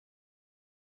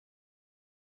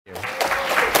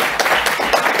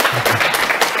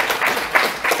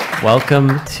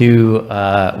Welcome to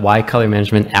Why Color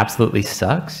Management Absolutely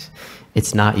Sucks.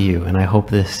 It's not you, and I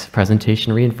hope this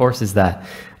presentation reinforces that.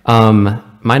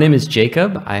 My name is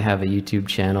Jacob. I have a YouTube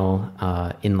channel,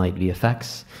 InLight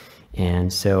VFX,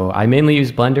 and so I mainly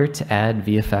use Blender to add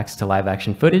VFX to live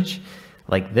action footage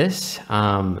like this.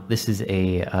 This is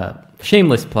a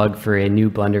shameless plug for a new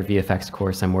Blender VFX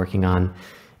course I'm working on.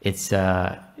 It's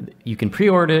you can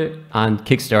pre-order it on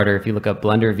Kickstarter if you look up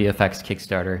Blender VFX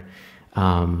Kickstarter.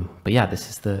 But yeah, this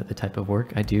is the type of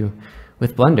work I do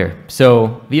with Blender.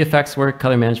 So VFX work,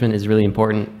 color management is really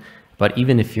important, but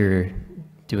even if you're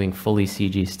doing fully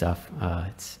CG stuff,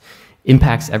 it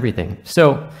impacts everything.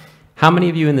 So how many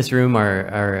of you in this room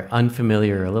are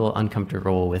unfamiliar or a little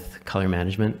uncomfortable with color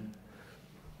management?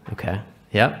 Okay,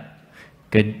 yep.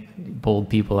 Good, bold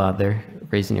people out there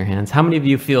raising your hands. How many of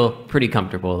you feel pretty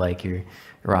comfortable, like you're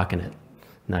rocking it?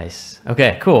 Nice.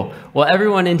 Okay, cool. Well,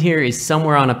 everyone in here is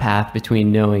somewhere on a path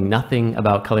between knowing nothing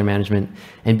about color management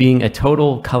and being a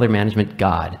total color management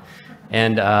god.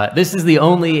 And this is the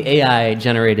only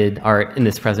AI-generated art in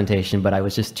this presentation, but I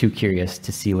was just too curious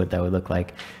to see what that would look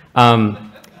like. Now,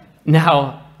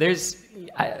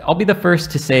 I'll be the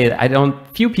first to say that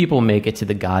few people make it to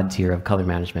the god tier of color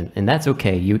management, and that's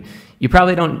okay. You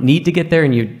probably don't need to get there,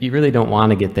 and you really don't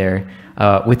want to get there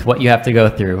with what you have to go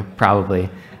through, probably.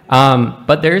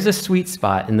 But there is a sweet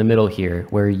spot in the middle here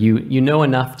where you know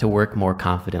enough to work more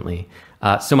confidently.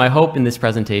 So my hope in this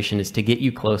presentation is to get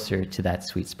you closer to that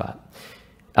sweet spot.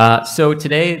 So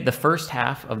today, the first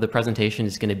half of the presentation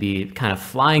is going to be kind of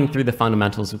flying through the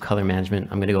fundamentals of color management.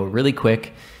 I'm going to go really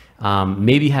quick,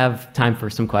 maybe have time for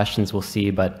some questions, we'll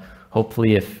see, but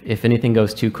hopefully if anything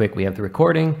goes too quick, we have the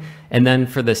recording. And then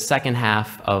for the second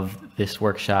half of this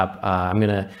workshop,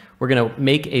 we're gonna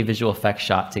make a visual effects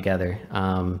shot together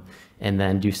and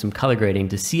then do some color grading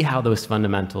to see how those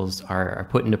fundamentals are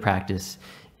put into practice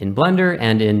in Blender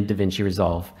and in DaVinci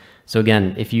Resolve. So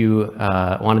again, if you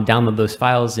want to download those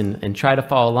files and try to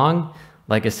follow along,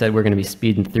 like I said, we're gonna be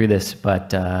speeding through this,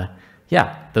 but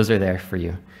yeah, those are there for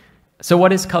you. So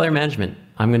what is color management?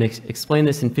 I'm gonna explain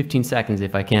this in 15 seconds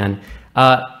if I can.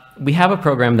 We have a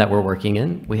program that we're working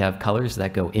in. We have colors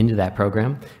that go into that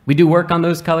program. We do work on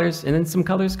those colors, and then some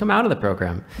colors come out of the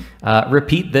program.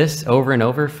 Repeat this over and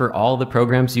over for all the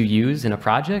programs you use in a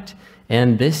project,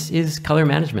 and this is color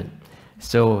management.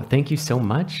 So thank you so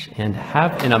much, and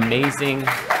have an amazing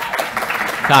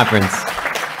conference.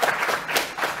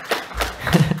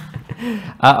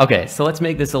 Okay, so let's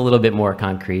make this a little bit more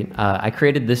concrete. I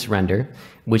created this render,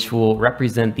 which will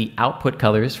represent the output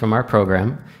colors from our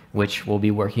program, which we'll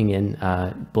be working in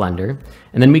Blender.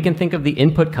 And then we can think of the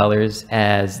input colors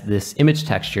as this image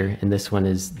texture, and this one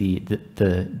is the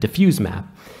diffuse map.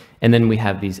 And then we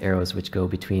have these arrows which go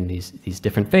between these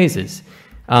different phases.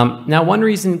 Now, one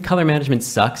reason color management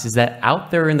sucks is that out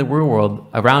there in the real world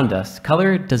around us,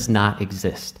 color does not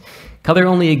exist. Color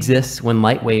only exists when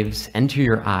light waves enter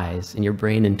your eyes and your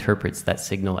brain interprets that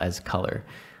signal as color.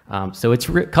 So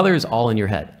color is all in your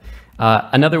head.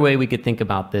 Another way we could think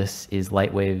about this is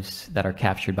light waves that are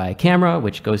captured by a camera,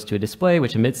 which goes to a display,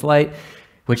 which emits light,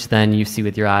 which then you see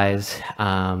with your eyes,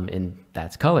 and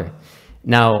that's color.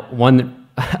 Now, one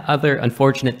other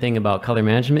unfortunate thing about color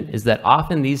management is that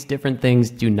often these different things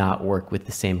do not work with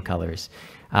the same colors.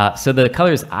 So the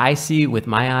colors I see with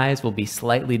my eyes will be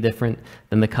slightly different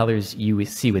than the colors you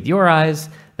see with your eyes,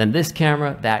 then this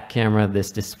camera,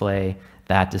 this display,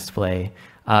 that display.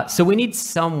 So we need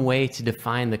some way to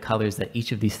define the colors that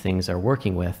each of these things are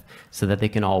working with so that they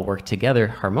can all work together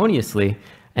harmoniously.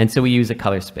 And so we use a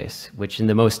color space, which in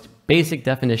the most basic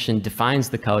definition defines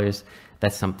the colors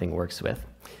that something works with.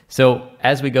 So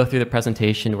as we go through the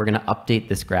presentation, we're going to update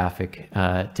this graphic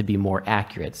to be more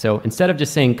accurate. So instead of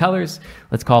just saying colors,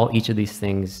 let's call each of these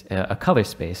things a color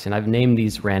space. And I've named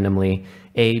these randomly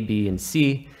A, B, and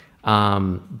C.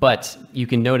 But you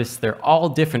can notice they're all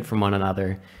different from one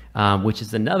another, which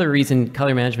is another reason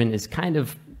color management is kind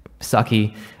of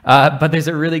sucky, but there's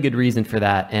a really good reason for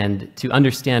that. And to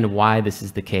understand why this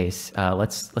is the case,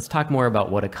 let's talk more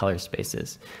about what a color space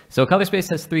is. So a color space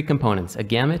has three components: a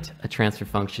gamut, a transfer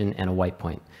function, and a white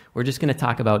point. We're just going to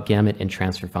talk about gamut and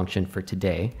transfer function for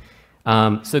today.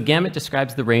 So gamut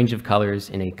describes the range of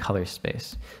colors in a color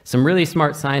space. Some really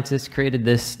smart scientists created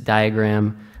this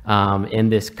diagram,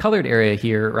 and this colored area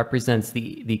here represents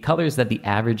the colors that the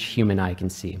average human eye can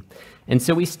see. And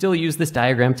so we still use this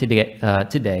diagram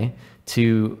today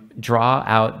to draw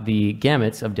out the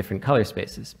gamuts of different color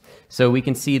spaces. So we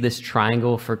can see this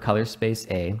triangle for color space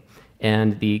A,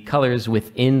 and the colors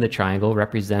within the triangle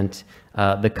represent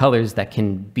the colors that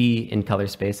can be in color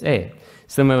space A.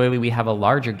 Similarly, we have a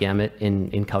larger gamut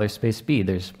in color space B.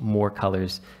 There's more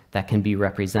colors that can be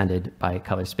represented by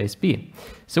color space B.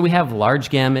 So we have large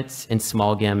gamuts and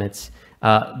small gamuts.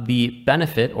 The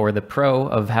benefit or the pro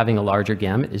of having a larger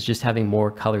gamut is just having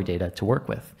more color data to work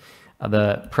with.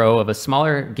 The pro of a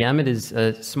smaller gamut is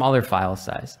a smaller file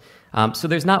size. So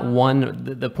there's not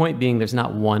one, the point being there's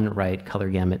not one right color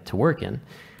gamut to work in.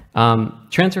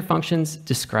 Transfer functions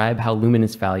describe how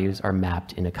luminance values are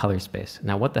mapped in a color space.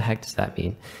 Now, what the heck does that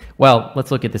mean? Well, let's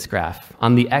look at this graph.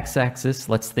 On the x-axis,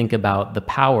 let's think about the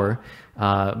power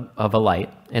of a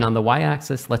light. And on the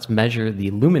y-axis, let's measure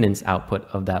the luminance output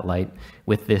of that light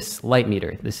with this light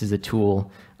meter. This is a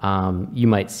tool you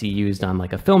might see used on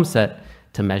like a film set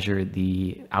to measure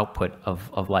the output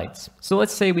of lights. So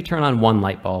let's say we turn on one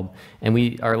light bulb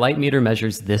and our light meter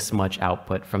measures this much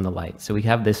output from the light. So we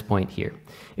have this point here.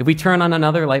 If we turn on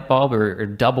another light bulb or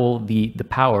double the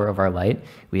power of our light,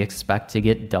 we expect to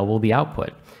get double the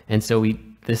output. And so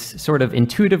this sort of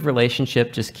intuitive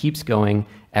relationship just keeps going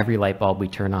every light bulb we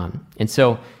turn on. And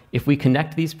so if we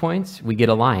connect these points, we get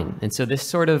a line. And so this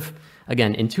sort of,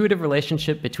 again, intuitive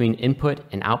relationship between input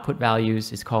and output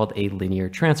values is called a linear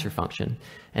transfer function.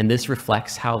 And this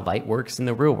reflects how light works in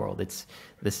the real world.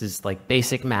 This is like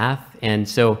basic math. And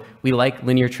so we like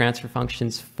linear transfer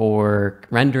functions for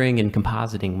rendering and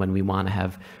compositing when we want to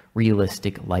have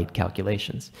realistic light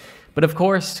calculations. But of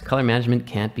course, color management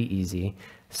can't be easy.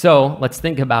 So let's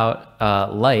think about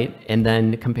light and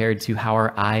then compared to how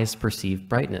our eyes perceive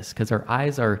brightness, because our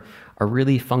eyes are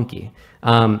really funky.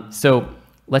 So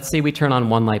let's say we turn on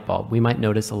one light bulb, we might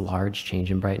notice a large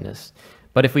change in brightness.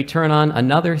 But if we turn on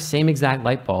another same exact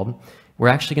light bulb, we're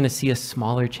actually going to see a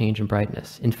smaller change in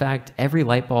brightness. In fact, every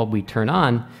light bulb we turn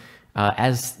on,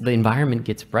 as the environment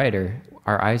gets brighter,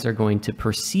 our eyes are going to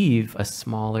perceive a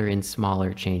smaller and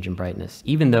smaller change in brightness,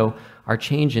 even though our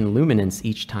change in luminance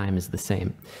each time is the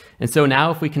same. And so now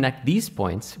if we connect these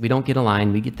points, we don't get a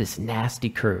line, we get this nasty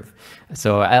curve.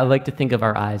 So I like to think of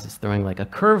our eyes as throwing like a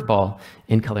curveball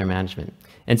in color management.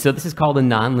 And so this is called a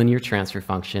nonlinear transfer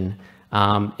function.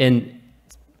 And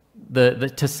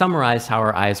to summarize how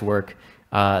our eyes work,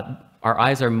 our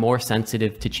eyes are more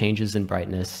sensitive to changes in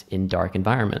brightness in dark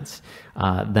environments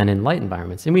than in light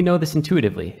environments. And we know this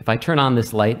intuitively. If I turn on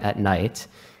this light at night,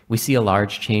 we see a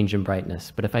large change in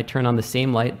brightness. But if I turn on the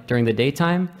same light during the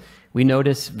daytime, we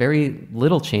notice very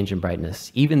little change in brightness,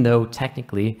 even though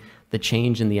technically the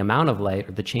change in the amount of light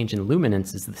or the change in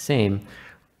luminance is the same.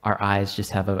 Our eyes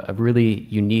just have a really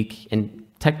unique and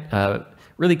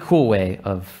really cool way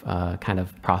of kind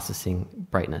of processing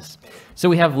brightness. So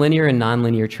we have linear and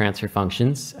nonlinear transfer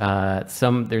functions.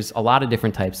 There's a lot of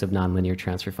different types of nonlinear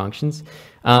transfer functions.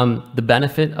 The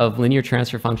benefit of linear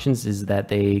transfer functions is that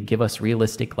they give us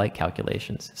realistic light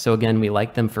calculations. So again, we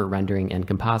like them for rendering and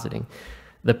compositing.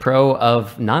 The pro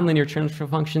of nonlinear transfer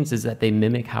functions is that they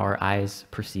mimic how our eyes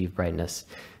perceive brightness.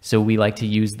 So we like to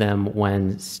use them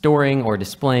when storing or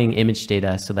displaying image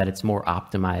data so that it's more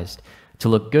optimized to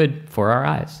look good for our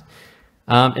eyes.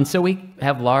 And so we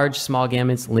have large, small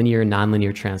gamuts, linear,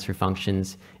 nonlinear transfer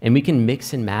functions, and we can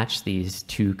mix and match these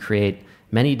to create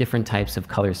many different types of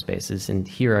color spaces. And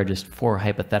here are just 4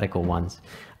 hypothetical ones.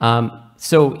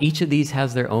 So each of these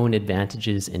has their own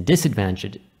advantages and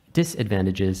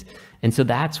disadvantages. And so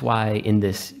that's why in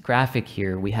this graphic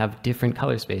here, we have different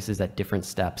color spaces at different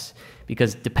steps,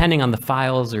 because depending on the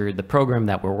files or the program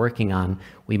that we're working on,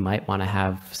 we might want to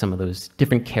have some of those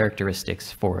different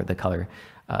characteristics for the color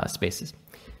spaces.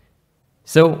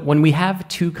 So when we have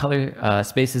 2 color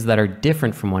spaces that are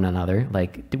different from one another,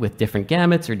 like with different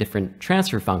gamuts or different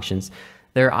transfer functions,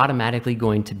 they're automatically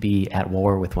going to be at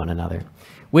war with one another,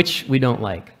 which we don't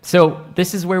like. So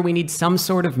this is where we need some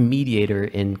sort of mediator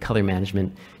in color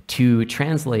management to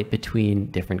translate between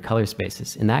different color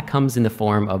spaces. And that comes in the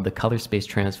form of the color space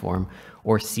transform,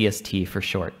 or CST for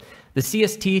short. The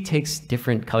CST takes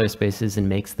different color spaces and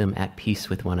makes them at peace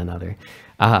with one another.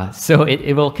 So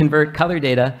it will convert color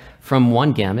data from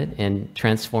one gamut and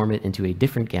transform it into a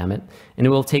different gamut. And it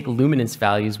will take luminance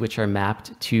values, which are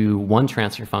mapped to one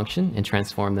transfer function, and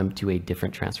transform them to a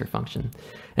different transfer function.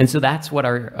 And so that's what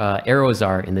our arrows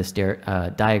are in this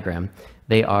diagram.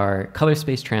 They are color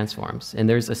space transforms. And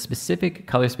there's a specific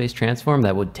color space transform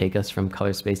that would take us from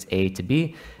color space A to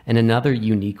B, and another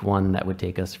unique one that would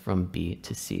take us from B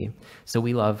to C. So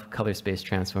we love color space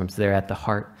transforms. They're at the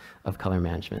heart of color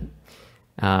management.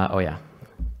 Oh yeah,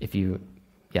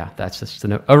 that's just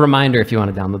a reminder if you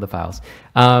want to download the files.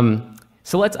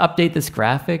 So let's update this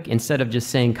graphic. Instead of just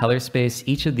saying color space,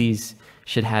 each of these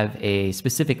should have a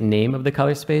specific name of the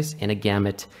color space and a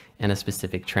gamut and a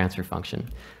specific transfer function.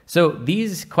 So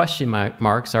these question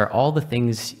marks are all the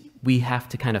things we have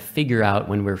to kind of figure out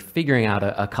when we're figuring out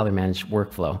a color managed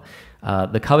workflow.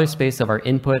 The color space of our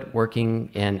input, working,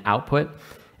 and output.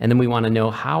 And then we want to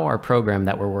know how our program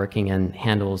that we're working in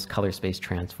handles color space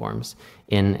transforms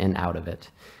in and out of it.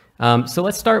 So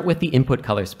let's start with the input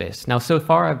color space. Now, so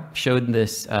far I've showed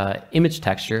this image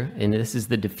texture, and this is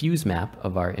the diffuse map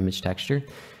of our image texture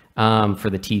for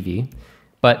the TV.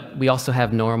 But we also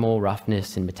have normal,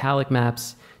 roughness, and metallic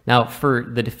maps. Now, for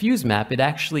the diffuse map, it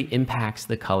actually impacts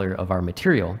the color of our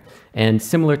material. And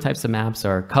similar types of maps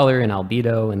are color and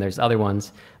albedo, and there's other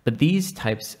ones. But these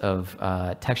types of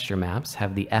texture maps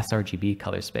have the sRGB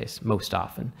color space most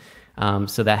often.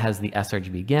 So that has the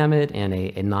sRGB gamut and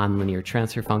a nonlinear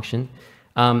transfer function.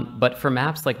 But for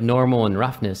maps like normal and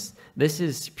roughness, this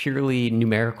is purely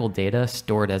numerical data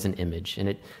stored as an image.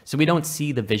 So we don't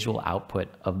see the visual output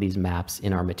of these maps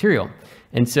in our material.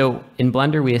 And so in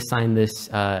Blender, we assign this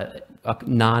a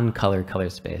non-color color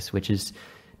space, which is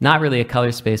not really a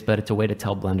color space, but it's a way to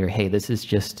tell Blender, hey, this is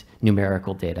just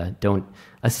numerical data. Don't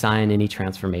assign any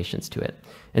transformations to it.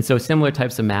 And so similar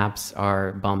types of maps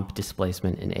are bump,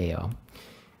 displacement, and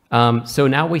AO. So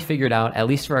now we figured out, at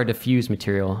least for our diffuse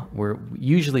material, we're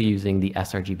usually using the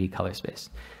sRGB color space.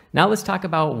 Now let's talk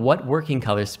about what working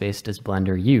color space does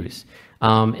Blender use.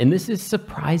 And this is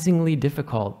surprisingly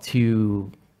difficult to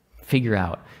figure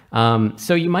out.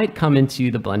 So you might come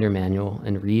into the Blender manual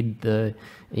and read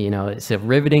it's a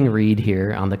riveting read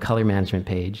here on the color management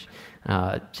page.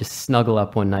 Just snuggle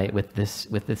up one night with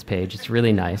this page. It's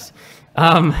really nice.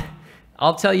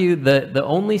 I'll tell you the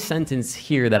only sentence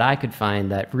here that I could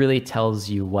find that really tells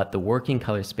you what the working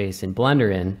color space in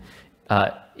Blender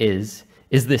is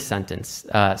this sentence.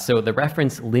 So the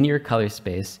reference linear color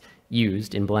space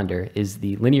used in Blender is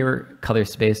the linear color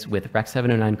space with Rec.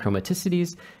 709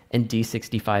 chromaticities and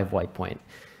D65 white point.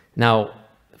 Now,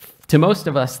 to most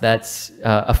of us, that's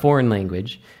a foreign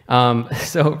language.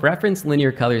 So reference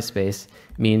linear color space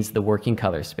means the working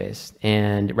color space.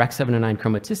 And Rec. 709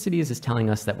 chromaticities is telling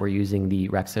us that we're using the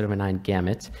Rec. 709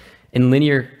 gamut. And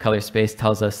linear color space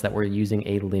tells us that we're using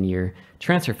a linear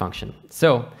transfer function.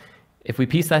 So if we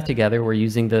piece that together, we're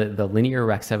using the linear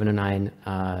Rec.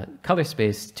 709 color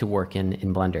space to work in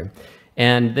Blender.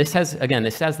 And this has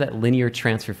that linear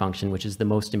transfer function, which is the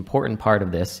most important part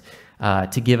of this,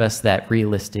 to give us that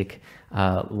realistic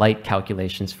light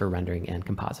calculations for rendering and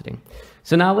compositing.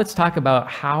 So now let's talk about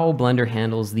how Blender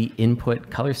handles the input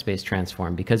color space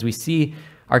transform, because we see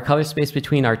our color space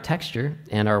between our texture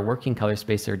and our working color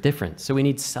space are different. So we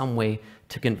need some way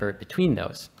to convert between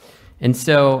those. And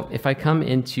so if I come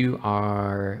into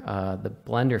the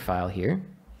Blender file here,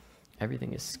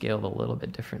 everything is scaled a little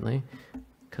bit differently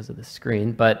because of the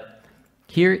screen, but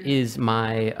here is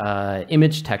my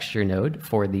image texture node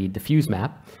for the diffuse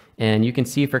map. And you can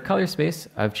see for color space,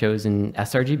 I've chosen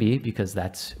sRGB because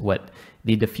that's what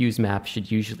the diffuse map should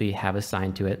usually have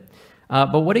assigned to it.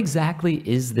 But what exactly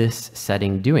is this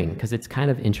setting doing? Because it's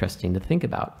kind of interesting to think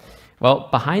about. Well,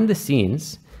 behind the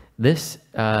scenes, this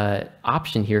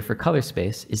option here for color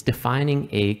space is defining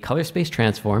a color space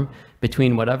transform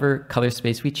between whatever color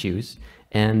space we choose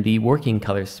and the working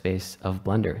color space of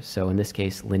Blender. So in this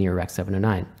case, linear Rec.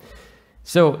 709.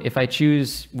 So if I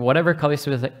choose whatever color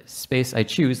space I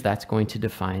choose, that's going to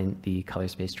define the color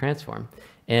space transform.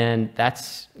 And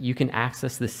you can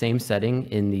access the same setting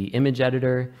in the image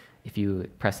editor. If you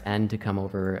press N to come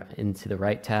over into the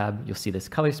right tab, you'll see this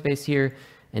color space here.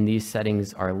 And these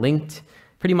settings are linked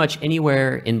pretty much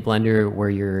anywhere in Blender where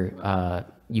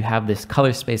you have this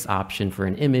color space option for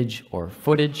an image or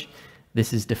footage.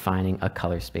 This is defining a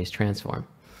color space transform.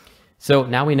 So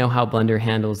now we know how Blender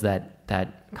handles that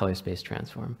color space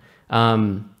transform.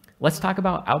 Let's talk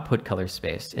about output color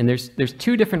space. And there's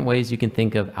two different ways you can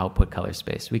think of output color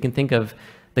space. We can think of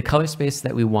the color space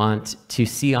that we want to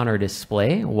see on our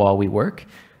display while we work,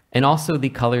 and also the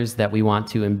colors that we want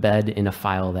to embed in a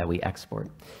file that we export.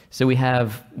 So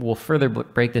we'll further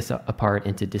break this apart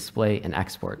into display and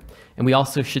export. And we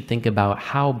also should think about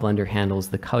how Blender handles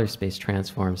the color space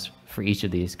transforms for each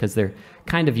of these, because they're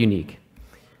kind of unique.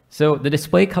 So the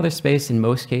display color space, in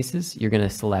most cases, you're going to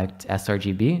select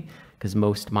sRGB, because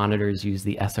most monitors use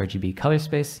the sRGB color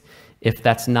space. If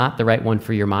that's not the right one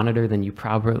for your monitor, then you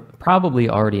probably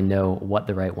already know what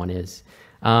the right one is.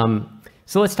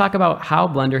 So let's talk about how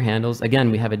Blender handles.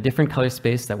 Again, we have a different color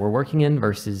space that we're working in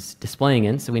versus displaying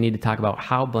in, so we need to talk about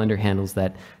how Blender handles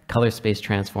that color space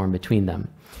transform between them.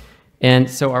 And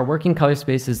so our working color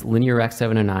space is linear Rec.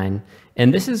 709,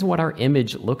 and this is what our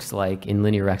image looks like in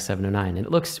linear Rec. 709, and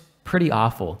it looks pretty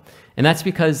awful. And that's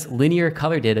because linear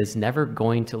color data is never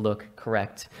going to look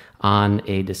correct on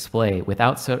a display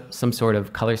without some sort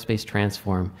of color space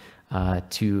transform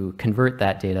to convert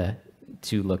that data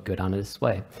to look good on a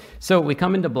display. So we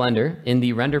come into Blender. In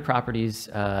the Render Properties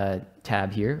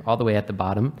tab here, all the way at the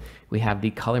bottom, we have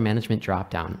the Color Management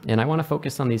dropdown. And I want to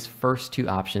focus on these first two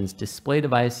options, Display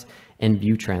Device and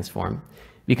View Transform,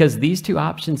 because these two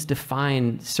options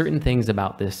define certain things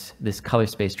about this color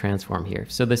space transform here.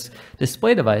 So this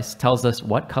display device tells us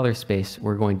what color space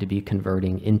we're going to be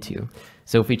converting into.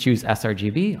 So if we choose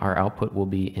sRGB, our output will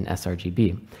be in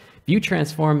sRGB. View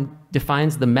Transform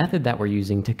defines the method that we're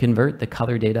using to convert the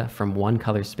color data from one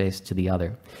color space to the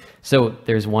other. So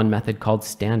there's one method called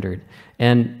standard,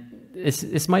 and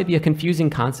this might be a confusing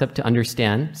concept to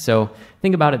understand. So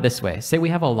think about it this way. Say we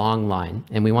have a long line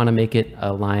and we want to make it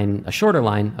a shorter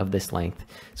line of this length.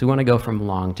 So we want to go from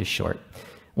long to short.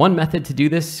 One method to do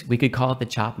this, we could call it the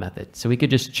chop method. So we could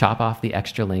just chop off the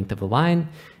extra length of the line,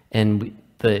 and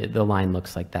the line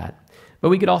looks like that. But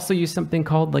we could also use something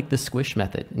called like the squish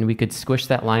method, and we could squish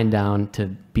that line down to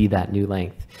be that new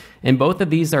length. And both of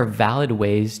these are valid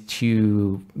ways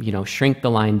to, shrink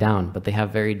the line down, but they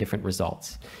have very different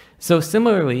results. So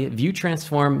similarly, View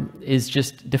Transform is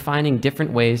just defining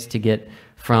different ways to get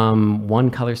from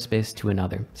one color space to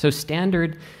another. So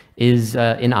standard is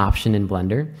an option in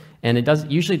Blender, and it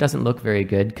usually doesn't look very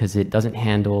good because it doesn't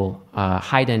handle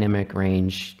high dynamic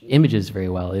range images very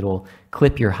well. It'll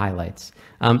clip your highlights.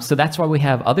 So that's why we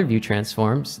have other view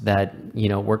transforms that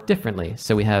work differently.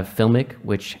 So we have Filmic,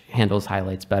 which handles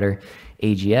highlights better,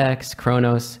 AGX,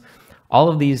 Chronos. All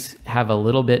of these have a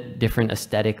little bit different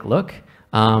aesthetic look.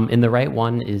 And the right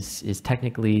one is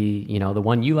technically, the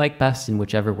one you like best and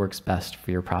whichever works best for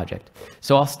your project.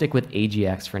 So I'll stick with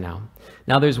AGX for now.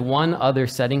 Now there's one other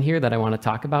setting here that I want to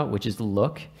talk about, which is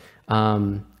look.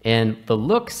 And the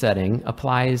look setting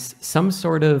applies some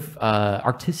sort of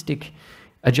artistic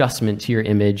adjustment to your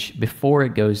image before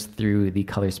it goes through the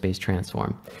color space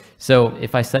transform. So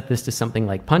if I set this to something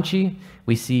like punchy,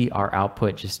 we see our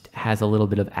output just has a little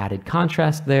bit of added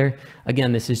contrast there.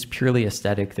 Again, this is purely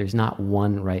aesthetic. There's not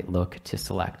one right look to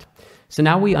select. So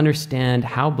now we understand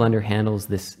how Blender handles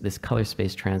this color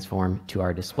space transform to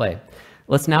our display.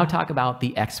 Let's now talk about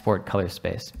the export color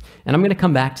space. And I'm going to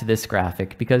come back to this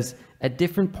graphic because at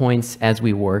different points as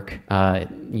we work,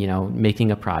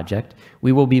 making a project,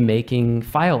 we will be making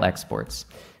file exports.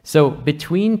 So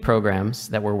between programs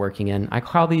that we're working in, I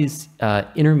call these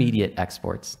intermediate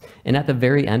exports. And at the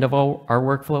very end of our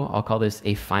workflow, I'll call this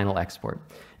a final export.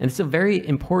 And it's a very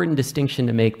important distinction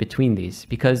to make between these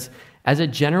because as a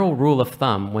general rule of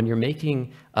thumb, when you're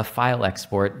making a file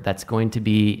export that's going to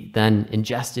be then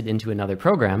ingested into another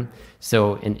program,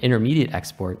 so an intermediate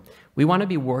export, we want to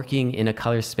be working in a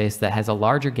color space that has a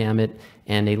larger gamut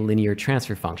and a linear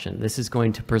transfer function. This is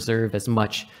going to preserve as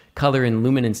much color and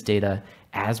luminance data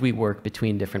as we work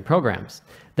between different programs.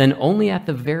 Then only at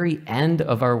the very end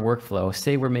of our workflow,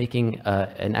 say we're making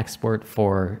an export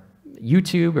for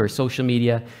YouTube or social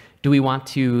media, do we want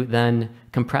to then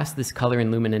compress this color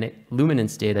and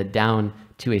luminance data down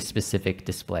to a specific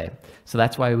display? So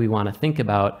that's why we want to think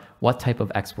about what type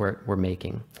of export we're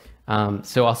making.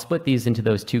 So I'll split these into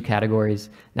those two categories.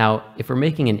 Now, if we're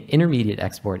making an intermediate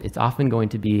export, it's often going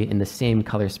to be in the same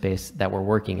color space that we're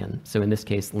working in. So in this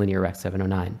case, linear Rec.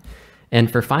 709. And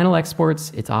for final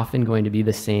exports, it's often going to be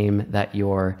the same that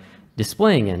you're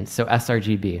displaying in. So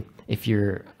sRGB, if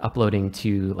you're uploading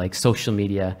to like social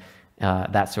media,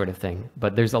 that sort of thing.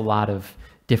 But there's a lot of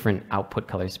different output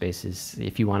color spaces.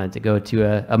 If you wanted to go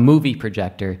to a movie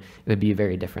projector, it would be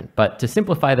very different. But to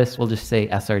simplify this, we'll just say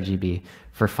sRGB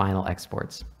for final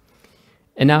exports.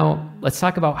 And now let's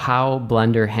talk about how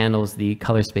Blender handles the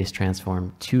color space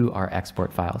transform to our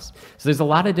export files. So there's a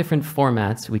lot of different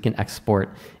formats we can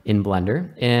export in Blender.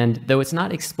 And though it's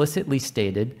not explicitly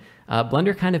stated,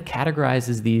 Blender kind of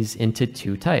categorizes these into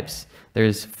two types.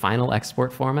 There's final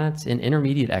export formats and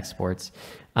intermediate exports.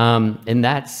 And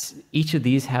each of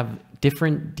these have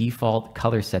different default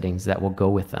color settings that will go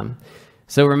with them.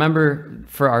 So remember,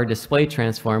 for our display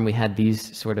transform, we had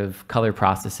these sort of color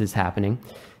processes happening.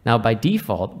 Now, by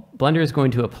default, Blender is going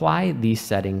to apply these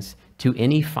settings to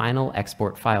any final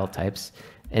export file types,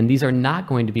 and these are not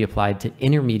going to be applied to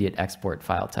intermediate export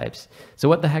file types. So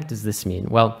what the heck does this mean?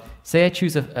 Well, say I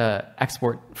choose an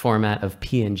export format of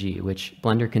PNG, which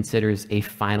Blender considers a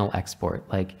final export,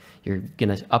 like you're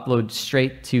going to upload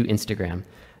straight to Instagram.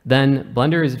 Then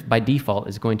Blender by default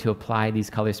is going to apply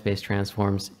these color space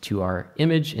transforms to our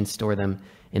image and store them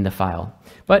in the file.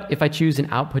 But if I choose an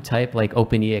output type like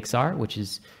OpenEXR, which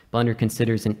is Blender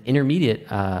considers an intermediate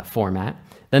format,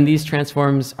 then these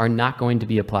transforms are not going to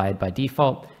be applied by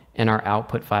default, and our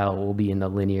output file will be in the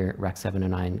linear Rec.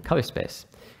 709 color space.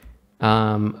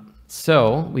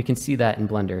 So we can see that in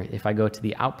Blender. If I go to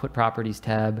the Output Properties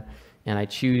tab and I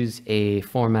choose a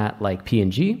format like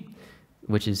PNG,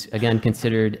 which is again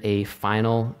considered a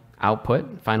final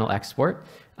output, final export,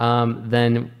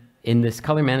 then in this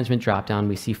color management dropdown,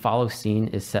 we see follow scene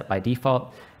is set by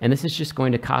default. And this is just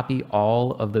going to copy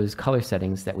all of those color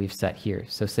settings that we've set here.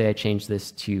 So say I change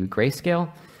this to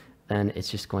grayscale, then it's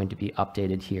just going to be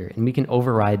updated here. And we can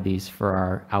override these for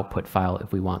our output file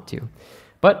if we want to.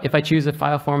 But if I choose a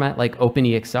file format like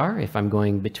OpenEXR, if I'm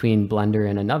going between Blender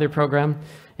and another program,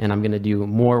 and I'm going to do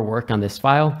more work on this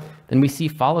file, then we see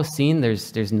follow scene,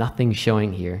 there's nothing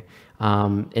showing here.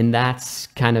 And that's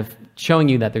kind of showing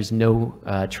you that there's no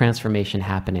transformation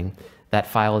happening. That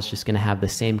file is just going to have the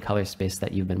same color space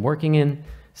that you've been working in,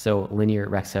 so linear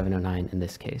Rec 709 in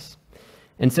this case.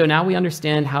 And so now we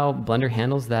understand how Blender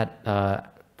handles that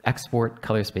export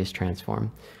color space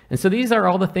transform. And so these are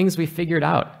all the things we figured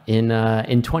out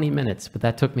in 20 minutes, but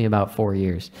that took me about 4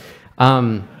 years.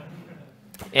 Oh,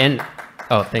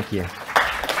 thank you.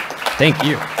 Thank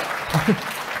you.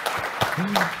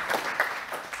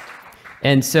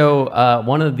 And so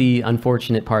one of the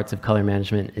unfortunate parts of color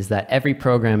management is that every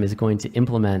program is going to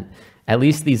implement at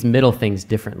least these middle things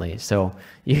differently. So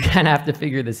you kind of have to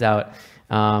figure this out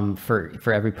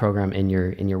for every program in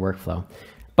your workflow.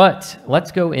 But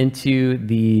let's go into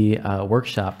the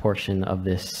workshop portion of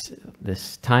this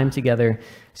time together.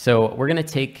 So we're going to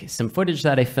take some footage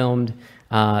that I filmed.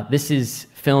 This is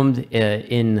filmed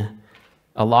in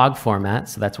a log format,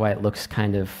 so that's why it looks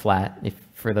kind of flat,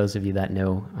 for those of you that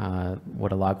know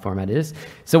what a log format is.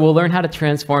 So we'll learn how to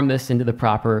transform this into the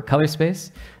proper color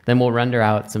space. Then we'll render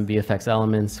out some VFX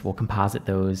elements. We'll composite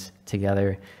those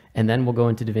together. And then we'll go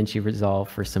into DaVinci Resolve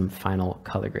for some final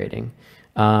color grading.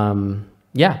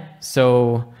 Yeah,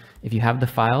 so if you have the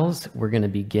files, we're going to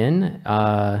begin.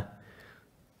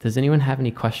 Does anyone have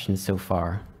any questions so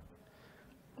far?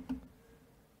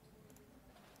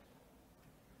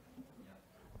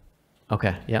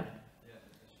 Okay, yeah.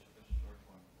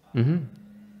 Mm-hmm.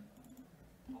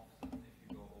 Often, if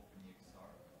you go OpenEXR,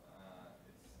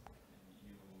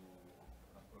 you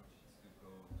approach it to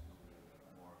go to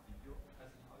more video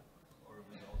as an output, or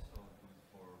we also do it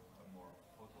for a more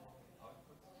photo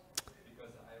output?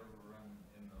 Because I run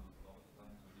in a lot of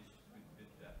times with issues with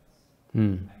bit depths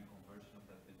and conversion of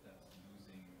that bit depth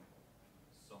using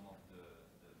some of the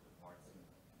parts in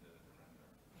the render.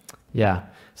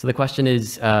 Yeah. So the question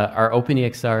is, are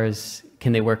OpenEXRs,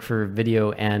 can they work for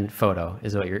video and photo?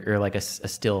 Is what you're like a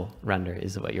still render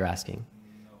is what you're asking?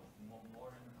 No, more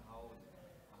than how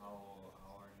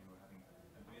are you having?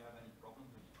 Do you have any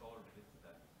problems with color bit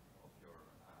depth of your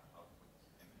output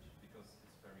image because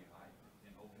it's very high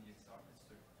in OpenEXR? It's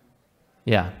 32.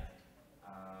 Yeah.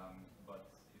 But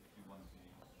if you want to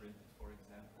print it, for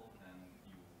example, then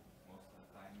most of the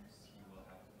times you will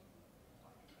have a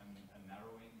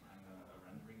narrowing and a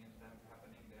rendering event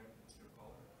happening there with your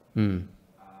color. Is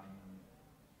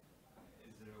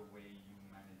there a way you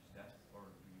manage that, or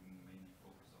do you mainly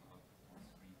focus on output on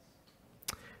screens?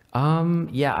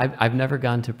 Yeah, I've never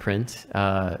gone to print.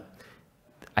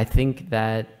 I think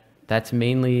that's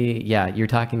mainly, yeah, you're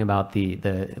talking about the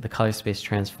color space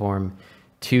transform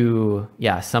to,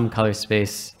 yeah, some color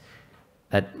space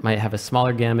that might have a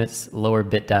smaller gamut, lower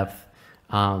bit depth.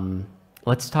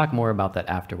 Let's talk more about that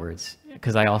afterwards,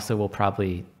 because I also will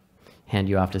probably hand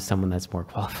you off to someone that's more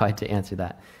qualified to answer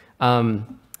that.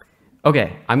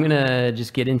 Okay, I'm gonna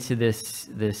just get into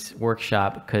this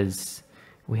workshop because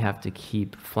we have to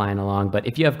keep flying along. But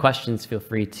if you have questions, feel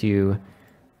free to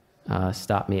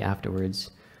stop me afterwards.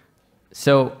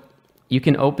 So you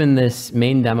can open this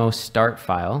main demo start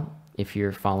file if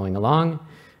you're following along.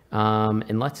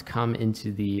 And let's come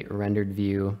into the rendered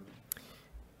view.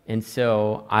 And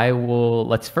so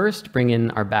let's first bring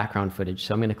in our background footage.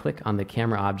 So I'm going to click on the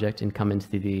camera object and come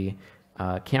into the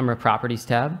camera properties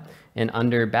tab. And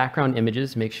under background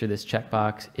images, make sure this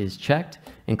checkbox is checked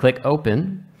and click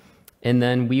open. And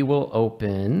then we will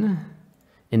open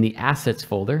in the assets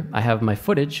folder. I have my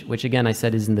footage, which again, I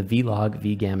said is in the vlog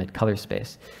vgamut color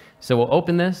space. So we'll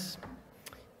open this.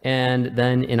 And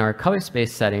then in our color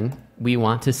space setting, we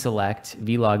want to select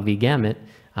vlog vgamut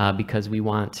because we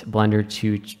want Blender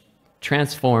to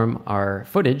transform our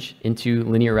footage into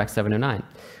linear Rec 709.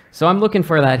 So I'm looking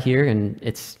for that here, and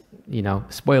it's, you know,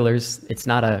 spoilers, it's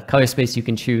not a color space you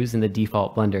can choose in the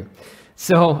default Blender.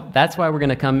 So that's why we're going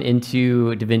to come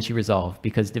into DaVinci Resolve,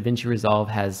 because DaVinci Resolve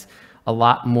has a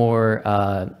lot more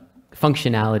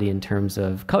functionality in terms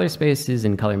of color spaces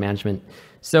and color management.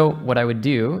 So what I would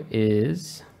do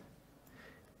is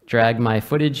drag my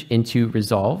footage into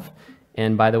Resolve.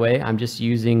 And by the way, I'm just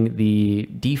using the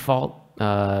default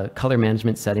color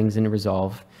management settings in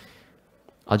Resolve.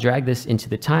 I'll drag this into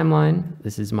the timeline.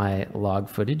 This is my log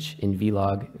footage in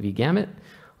vlog vgamut.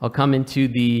 I'll come into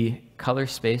the color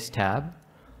space tab.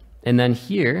 And then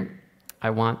here,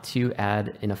 I want to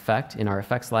add an effect in our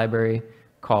effects library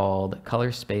called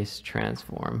color space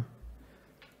transform,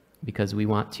 because we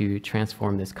want to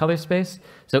transform this color space.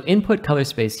 So input color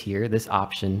space here, this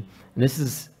option, and this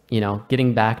is,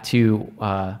 getting back to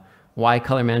why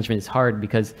color management is hard,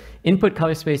 because input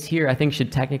color space here, I think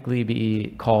should technically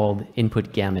be called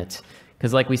input gamut.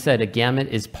 Because like we said, a gamut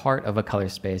is part of a color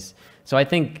space. So I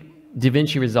think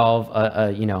DaVinci Resolve,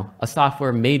 a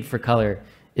software made for color,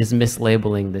 is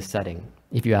mislabeling this setting,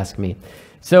 if you ask me.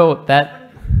 So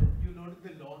that... You loaded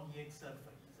the log EXR file,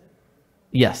 is it?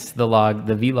 Yes, the vlog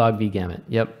vgamut.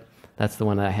 Yep, that's the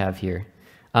one that I have here.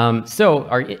 So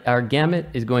our gamut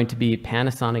is going to be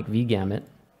Panasonic vgamut,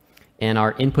 and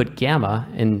our input gamma,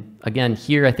 and again,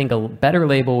 here I think a better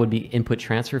label would be input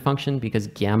transfer function, because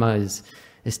gamma is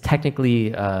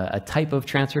technically a type of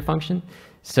transfer function.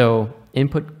 So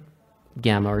input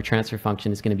gamma or transfer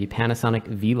function is going to be Panasonic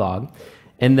vlog.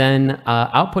 And then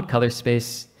output color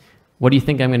space, what do you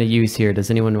think I'm going to use here?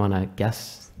 Does anyone want to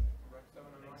guess? Rec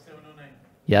 709.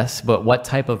 Yes, but what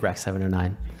type of Rec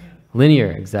 709?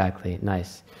 Linear, exactly.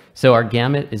 Nice. So our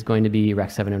gamut is going to be Rec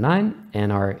 709,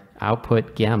 and our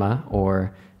output gamma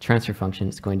or transfer function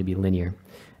is going to be linear.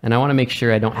 And I want to make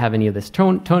sure I don't have any of this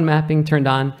tone mapping turned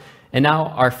on. And now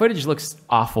our footage looks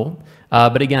awful.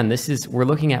 But again, we're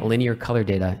looking at linear color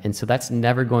data, and so that's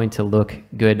never going to look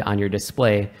good on your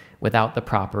display without the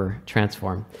proper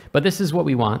transform. But this is what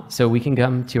we want. So we can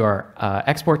come to our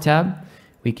export tab.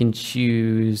 We can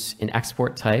choose an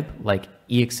export type like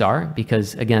EXR,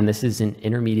 because again, this is an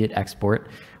intermediate export.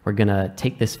 We're gonna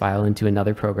take this file into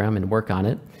another program and work on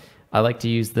it. I like to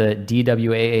use the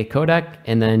DWAA codec,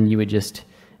 and then you would just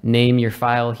name your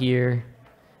file here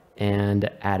and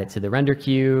add it to the render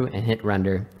queue and hit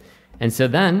render. And so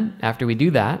then after we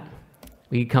do that,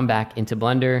 we come back into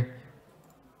Blender,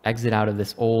 exit out of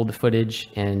this old footage,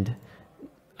 and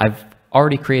I've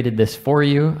already created this for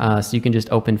you. So you can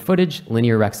just open footage,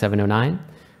 linear Rec 709.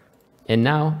 And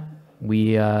now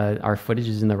our footage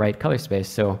is in the right color space.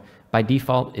 So by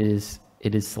default,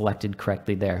 it is selected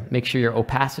correctly there. Make sure your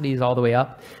opacity is all the way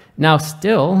up. Now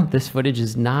still, this footage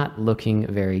is not looking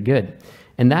very good.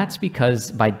 And that's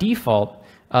because by default,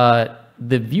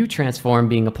 the view transform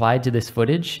being applied to this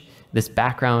footage, this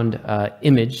background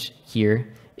image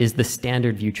here, is the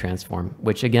standard view transform,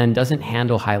 which again doesn't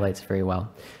handle highlights very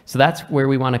well. So that's where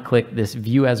we want to click this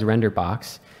view as render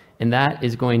box, and that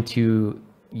is going to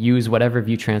use whatever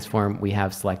view transform we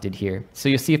have selected here. So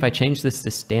you'll see if I change this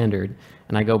to standard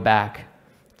and I go back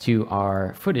to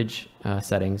our footage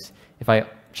settings, if I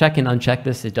check and uncheck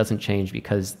this, it doesn't change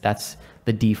because that's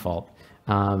the default.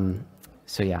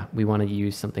 So yeah, we want to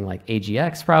use something like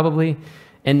AGX probably.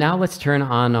 And now let's turn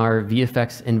on our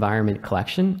VFX environment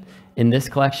collection. In this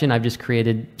collection, I've just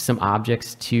created some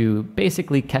objects to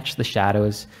basically catch the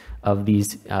shadows of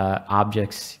these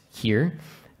objects here.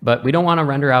 But we don't want to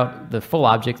render out the full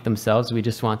objects themselves. We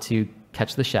just want to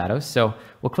catch the shadows. So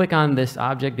we'll click on this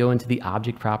object, go into the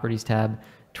Object Properties tab,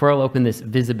 twirl open this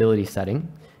visibility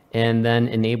setting, and then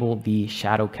enable the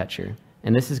shadow catcher.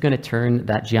 And this is going to turn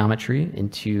that geometry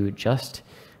into just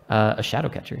a shadow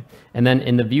catcher. And then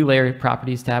in the View Layer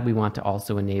Properties tab, we want to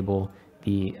also enable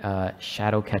the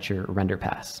shadow catcher render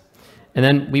pass. And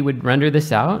then we would render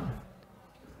this out,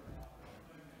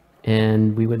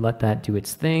 and we would let that do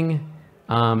its thing.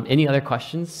 Any other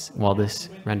questions while this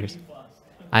renders?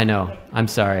 I know, I'm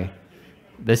sorry.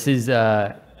 This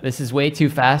is way too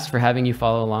fast for having you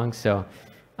follow along. So,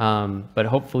 but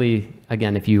hopefully,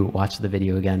 again, if you watch the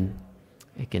video again,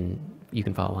 you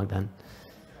can follow along then.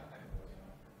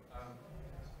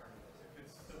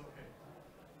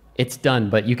 It's done,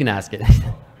 but you can ask it. Maybe it's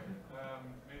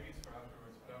for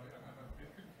afterwards, but I'm a bit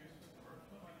confused with the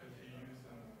workflow because you use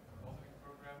an compositing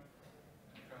program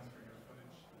to transfer your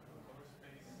footage to a color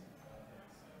space that's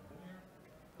linear.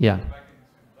 Yeah. Go back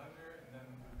into Blender and then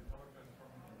do the color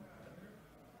transform in Blender.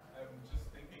 I'm just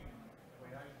thinking the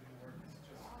way I usually work is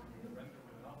just to render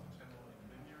with an alpha channel in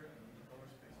linear and do the color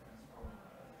space transform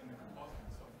in the compositing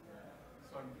software.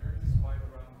 So I'm curious why the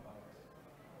roundabout,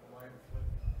 why the flip.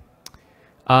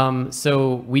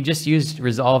 So we just used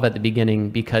Resolve at the beginning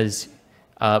because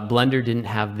Blender didn't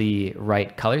have the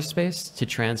right color space to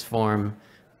transform,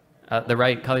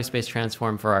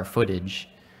 transform for our footage.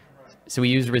 So we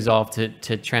used Resolve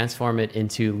to transform it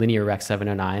into linear Rec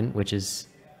 709, which is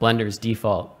Blender's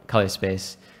default color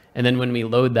space. And then when we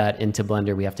load that into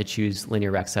Blender, we have to choose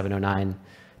linear Rec 709.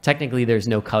 Technically, there's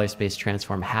no color space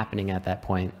transform happening at that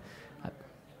point.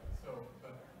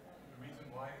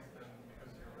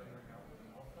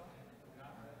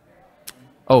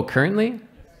 Oh, currently?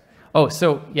 Oh,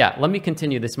 so yeah, let me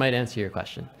continue. This might answer your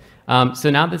question. So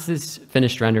now this is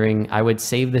finished rendering. I would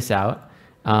save this out.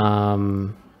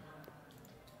 Oh,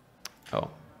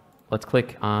 let's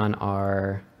click on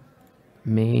our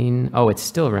main. Oh, it's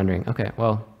still rendering. Okay,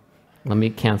 well, let me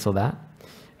cancel that.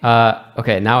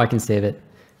 Okay, now I can save it.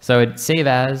 So I'd save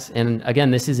as, and again,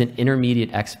 this is an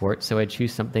intermediate export. So I'd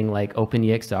choose something like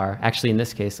OpenEXR. Actually, in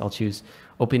this case, I'll choose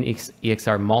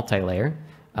OpenEXR multi-layer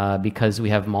because we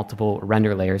have multiple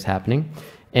render layers happening.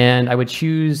 And I would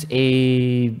choose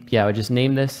I would just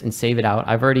name this and save it out.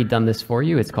 I've already done this for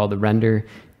you. It's called the Render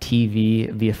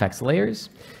TV VFX Layers.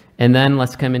 And then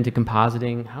let's come into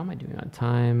compositing. How am I doing on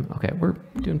time? Okay, we're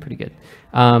doing pretty good.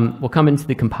 We'll come into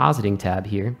the compositing tab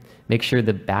here. Make sure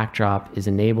the backdrop is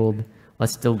enabled.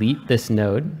 Let's delete this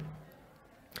node.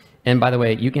 And by the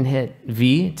way, you can hit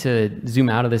V to zoom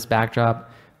out of this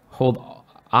backdrop, hold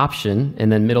Option,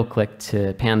 and then middle click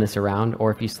to pan this around.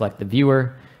 Or if you select the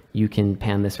viewer, you can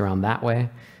pan this around that way.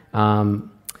 And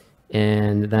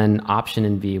then Option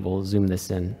and V will zoom this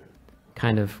in.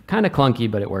 Kind of clunky,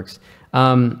 but it works.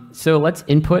 So let's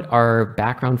input our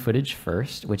background footage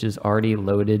first, which is already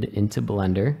loaded into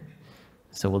Blender.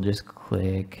 So we'll just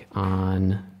click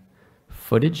on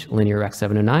Footage, Linear Rec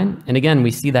 709. And again,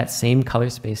 we see that same color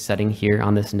space setting here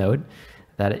on this node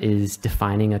that is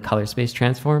defining a color space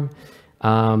transform.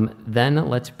 Then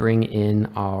let's bring in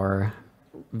our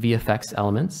VFX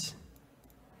elements.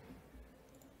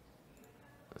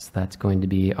 So that's going to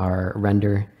be our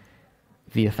render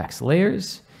VFX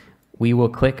layers. We will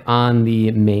click on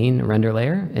the main render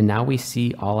layer, and now we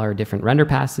see all our different render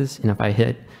passes. And if I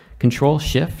hit Control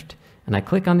Shift and I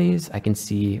click on these, I can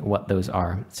see what those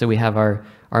are. So we have our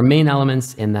main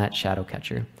elements in that shadow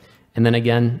catcher. And then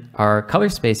again, our color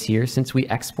space here, since we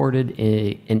exported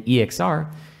an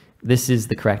EXR, this is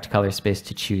the correct color space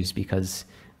to choose because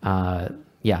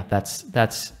yeah,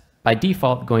 that's by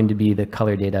default going to be the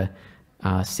color data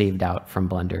saved out from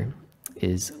Blender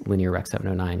is Linear Rec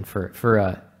 709 for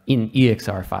an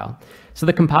EXR file. So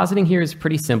the compositing here is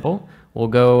pretty simple.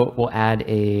 We'll add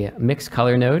a mixed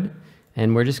color node,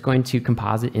 and we're just going to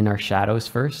composite in our shadows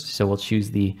first. So we'll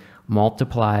choose the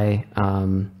multiply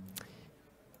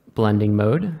blending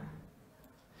mode.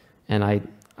 And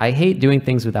I hate doing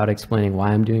things without explaining why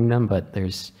I'm doing them, but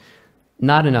there's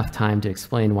not enough time to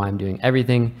explain why I'm doing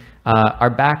everything.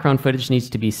 Our background footage needs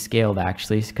to be scaled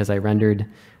actually, because I rendered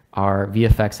our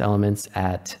VFX elements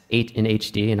at 8 in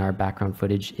HD and our background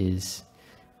footage is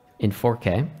in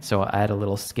 4K. So I'll add a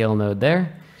little scale node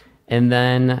there. And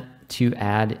then to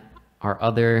add our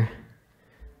other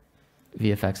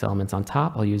VFX elements on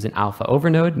top, I'll use an alpha over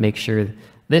node, make sure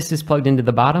this is plugged into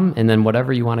the bottom, and then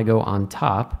whatever you want to go on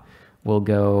top will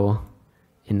go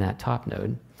in that top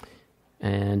node.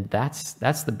 And that's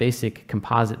the basic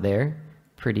composite there.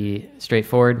 Pretty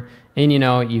straightforward. And you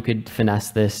know, you could finesse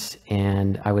this,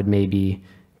 and I would maybe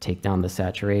take down the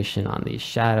saturation on these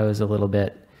shadows a little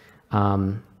bit.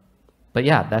 But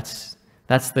yeah, that's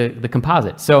the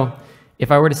composite. So if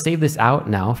I were to save this out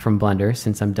now from Blender,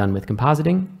 since I'm done with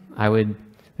compositing,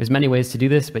 there's many ways to do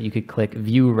this, but you could click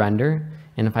View Render.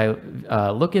 And if I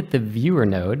look at the viewer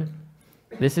node,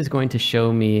 this is going to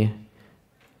show me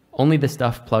only the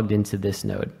stuff plugged into this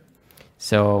node.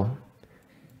 So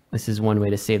this is one way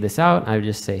to save this out. I would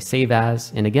just say save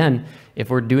as. And again, if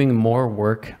we're doing more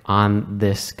work on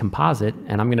this composite,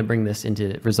 and I'm going to bring this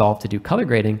into Resolve to do color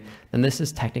grading, then this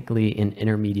is technically an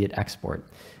intermediate export,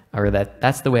 or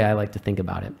that's the way I like to think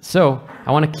about it. So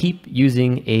I want to keep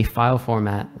using a file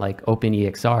format like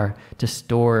OpenEXR to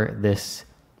store this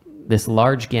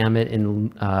large gamut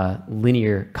in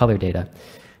linear color data.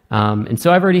 And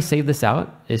so I've already saved this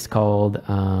out. It's called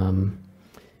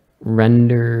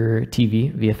Render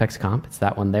TV VFX Comp. It's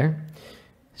that one there.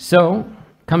 So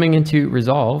coming into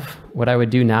Resolve, what I would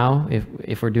do now,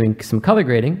 if we're doing some color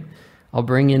grading, I'll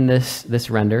bring in this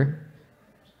render,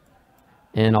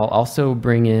 and I'll also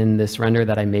bring in this render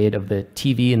that I made of the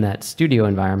TV in that studio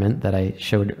environment that I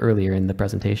showed earlier in the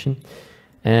presentation.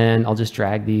 And I'll just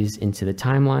drag these into the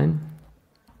timeline.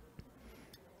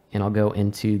 And I'll go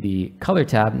into the color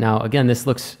tab. Now, again, this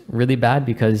looks really bad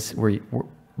because we're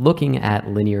looking at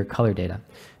linear color data.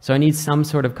 So I need some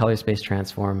sort of color space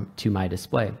transform to my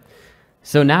display.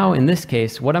 So now in this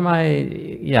case, what am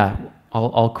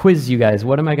I'll quiz you guys.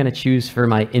 What am I going to choose for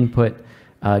my input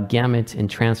gamut and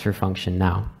transfer function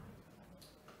now?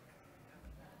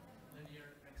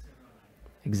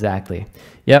 Exactly.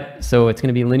 Yep, so it's going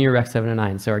to be linear Rec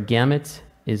 709. So our gamut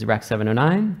is Rec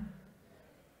 709,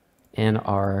 and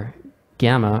our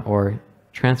gamma, or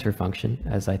transfer function,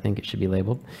 as I think it should be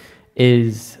labeled,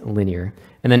 is linear.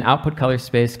 And then output color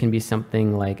space can be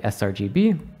something like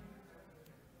sRGB.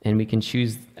 And we can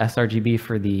choose sRGB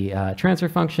for the transfer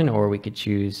function, or we could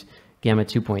choose gamma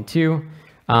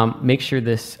 2.2. Make sure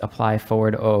this apply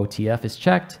forward OOTF is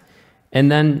checked.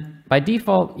 And then by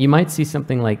default, you might see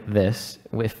something like this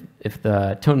if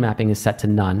the tone mapping is set to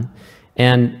none.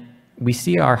 And we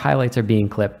see our highlights are being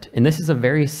clipped. And this is a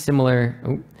very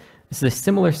similar,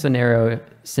 scenario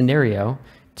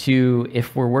to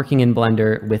if we're working in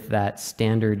Blender with that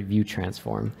standard view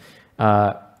transform.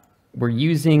 We're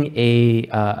using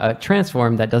a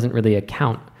transform that doesn't really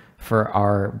account for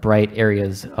our bright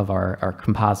areas of our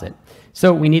composite.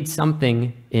 So we need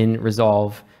something in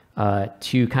Resolve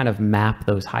to kind of map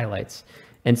those highlights.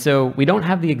 And so we don't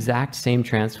have the exact same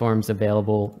transforms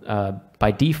available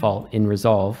by default in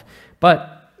Resolve,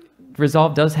 but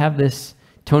Resolve does have this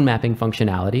tone mapping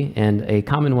functionality, and a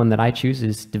common one that I choose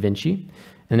is DaVinci.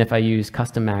 And if I use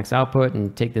custom max output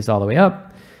and take this all the way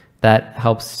up, that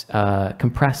helps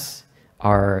compress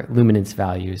our luminance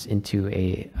values into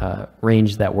a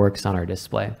range that works on our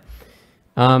display.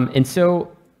 And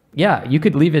so, yeah, you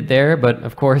could leave it there, but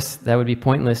of course that would be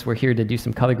pointless. We're here to do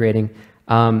some color grading.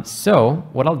 So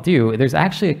what I'll do, there's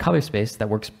actually a color space that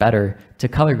works better to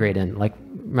color grade in. Like,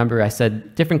 remember I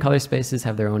said different color spaces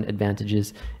have their own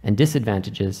advantages and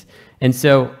disadvantages. And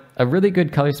so a really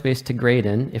good color space to grade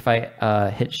in, if I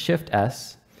hit Shift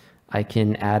S, I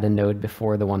can add a node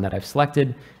before the one that I've selected,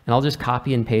 and I'll just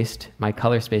copy and paste my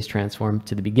color space transform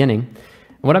to the beginning.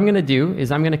 What I'm gonna do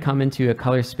is I'm gonna come into a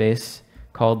color space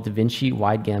called DaVinci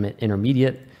Wide Gamut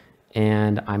Intermediate,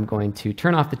 and I'm going to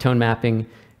turn off the tone mapping.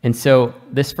 And so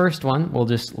this first one, we'll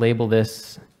just label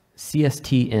this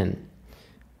CST in.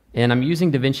 And I'm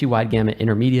using DaVinci Wide Gamut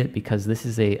Intermediate because this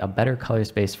is a better color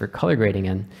space for color grading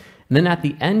in. And then at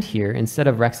the end here, instead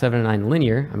of Rec 709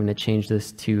 linear, I'm gonna change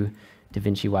this to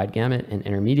DaVinci Wide Gamut and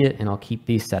Intermediate, and I'll keep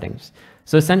these settings.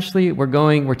 So essentially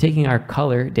we're taking our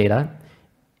color data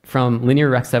from linear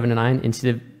Rec 709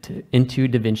 into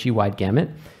DaVinci Wide Gamut.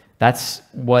 That's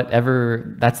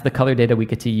the color data we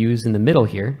get to use in the middle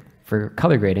here for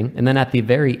color grading. And then at the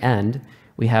very end,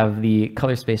 we have the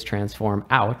color space transform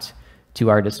out to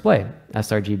our display,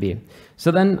 sRGB.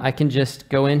 So then I can just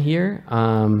go in here,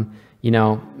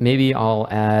 maybe I'll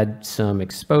add some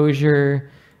exposure.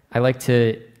 I like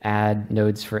to add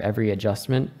nodes for every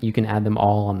adjustment. You can add them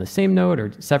all on the same node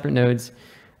or separate nodes.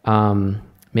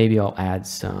 Maybe I'll add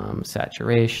some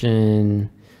saturation,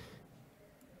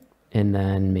 and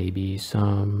then maybe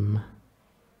some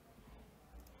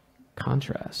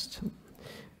contrast.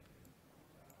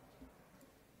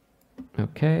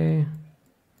 Okay.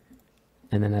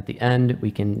 And then at the end, we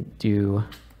can do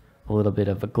a little bit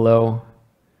of a glow.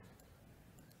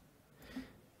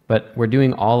 But we're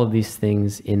doing all of these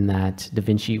things in that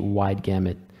DaVinci Wide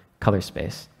Gamut color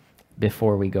space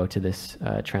before we go to this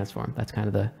transform. That's kind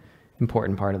of the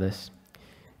important part of this.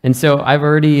 And so I've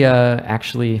already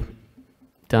actually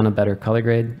done a better color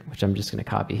grade, which I'm just going to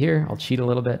copy here. I'll cheat a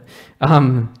little bit.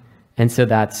 And so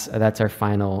that's our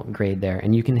final grade there.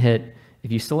 And you can hit,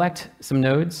 if you select some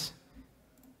nodes,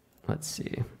 let's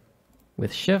see,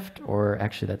 with Shift, or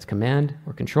actually that's Command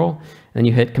or Control, and then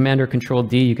you hit Command or Control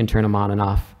D, you can turn them on and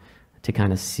off to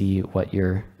kind of see what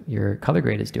your color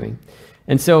grade is doing.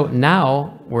 And so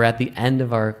now we're at the end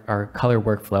of our color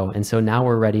workflow. And so now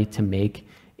we're ready to make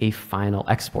a final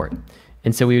export.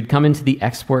 And so we would come into the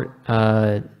export,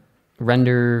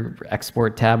 render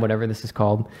export tab, whatever this is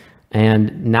called.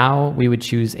 And now we would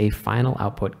choose a final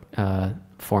output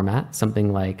format,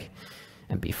 something like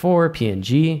MP4,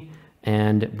 PNG,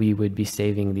 and we would be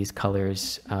saving these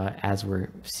colors as we're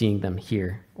seeing them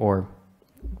here, or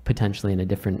potentially in a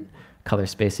different color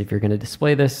space. If you're going to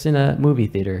display this in a movie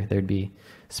theater, there'd be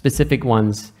specific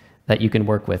ones that you can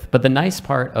work with. But the nice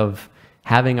part of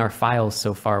having our files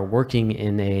so far working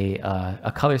in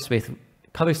a color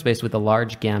space with a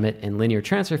large gamut and linear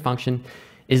transfer function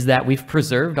is that we've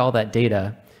preserved all that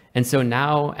data. And so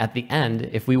now at the end,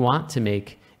 if we want to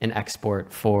make an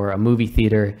export for a movie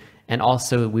theater, and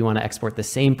also we want to export the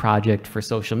same project for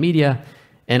social media,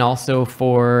 and also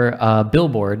for a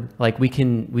billboard, like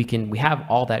we have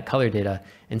all that color data,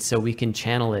 and so we can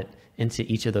channel it into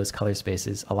each of those color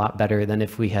spaces a lot better than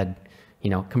if we had,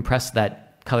 compressed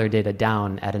that color data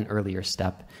down at an earlier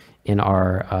step in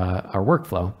our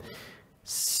workflow.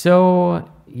 So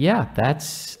yeah,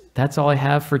 that's all I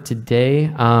have for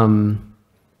today.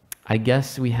 I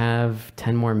guess we have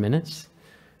 10 more minutes,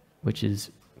 which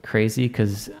is crazy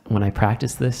because when I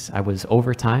practiced this, I was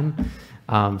over time.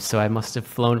 So I must have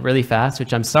flown really fast,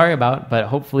 which I'm sorry about, but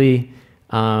hopefully,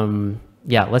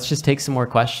 yeah, let's just take some more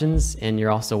questions, and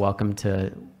you're also welcome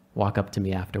to walk up to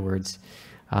me afterwards.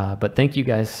 But thank you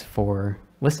guys for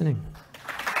listening.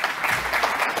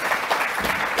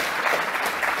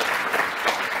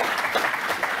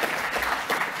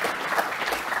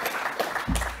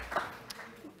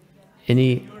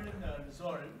 Any? When you were in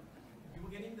Resolve, you were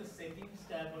getting the settings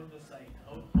tab on the side.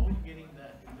 How are you getting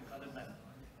that in the color panel?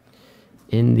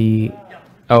 In the,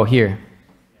 oh, here.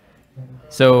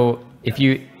 So if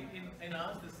you, In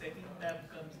ours, the setting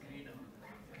tab comes grayed out.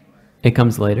 it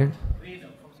comes later. Grayed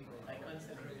out. I can't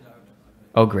separate it out.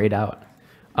 Oh, grayed out.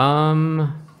 Okay,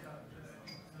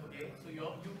 so you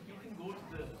can go to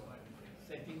the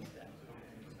settings tab.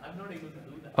 I'm not able to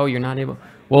do that. Oh, you're not able.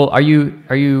 Well, are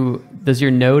you, does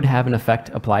your node have an effect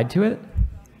applied to it?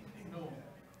 No.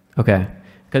 Okay,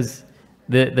 because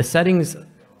the settings,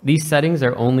 these settings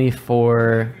are only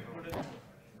for,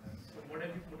 What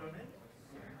have you put on it?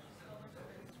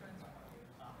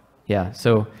 yeah,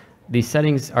 so these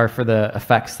settings are for the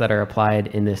effects that are applied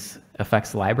in this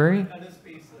effects library. Color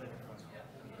space.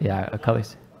 Yeah, a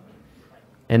colors.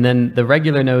 And then the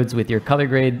regular nodes with your color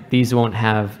grade, these won't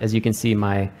have, as you can see,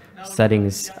 my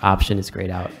settings option is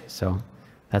grayed out. So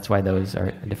that's why those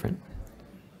are different.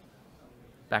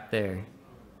 Back there.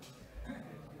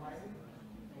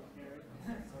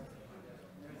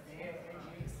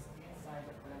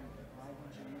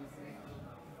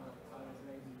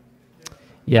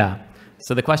 Yeah.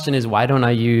 So the question is, why don't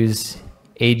I use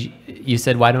you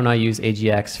said, why don't I use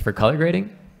AGX for color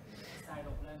grading?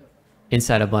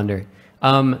 Inside of Blender.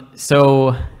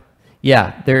 So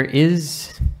yeah, there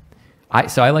is,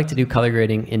 so I like to do color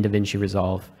grading in DaVinci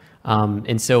Resolve.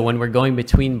 And so when we're going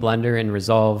between Blender and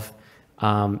Resolve,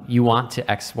 you want to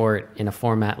export in a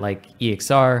format like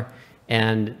EXR,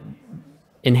 and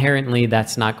inherently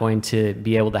that's not going to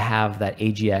be able to have that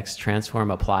AGX transform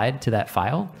applied to that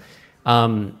file.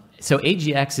 So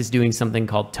AGX is doing something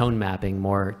called tone mapping,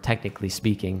 more technically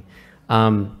speaking.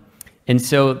 And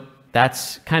so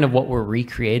that's kind of what we're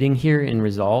recreating here in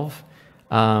Resolve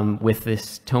with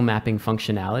this tone mapping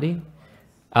functionality.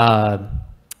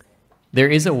 There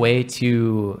is a way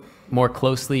to more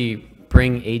closely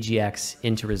bring AGX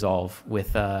into Resolve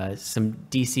with some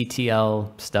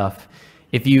DCTL stuff.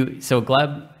 So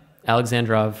Gleb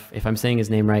Alexandrov, if I'm saying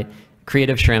his name right,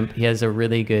 Creative Shrimp, he has a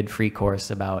really good free course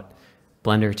about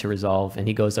Blender to Resolve, and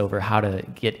he goes over how to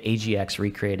get AGX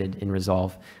recreated in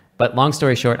Resolve. But long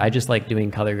story short, I just like doing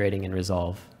color grading in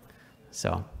Resolve.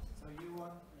 So you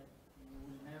will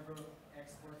never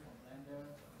export from Blender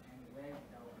anyway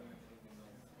without going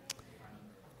to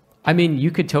Resolve? I mean, you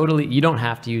could totally, you don't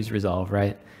have to use Resolve,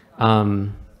 right?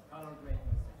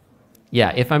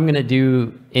 Yeah, if I'm gonna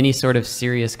do any sort of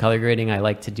serious color grading, I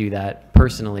like to do that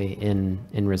personally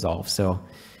in Resolve. So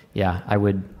yeah, I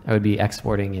would be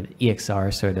exporting an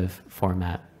EXR sort of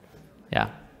format. Yeah.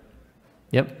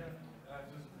 Yep. Just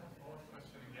one follow-up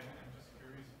question again. I'm just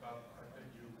curious about the fact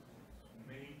that you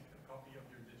made a copy of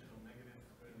your digital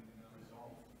negative in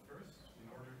Resolve first in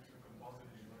order to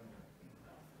composite it in Blender,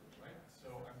 right?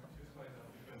 So I'm confused by that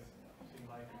because in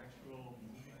like an actual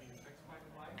movie VFX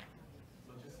pipeline,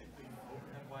 logistically,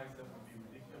 overhead-wise, that would be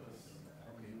ridiculous.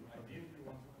 And ideally, you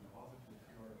want to composite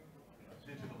with your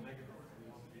digital negative.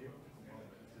 You want to be able to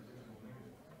composite with your digital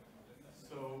negative.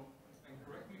 So, and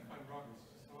correct me if I'm wrong, it's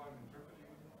just how I'm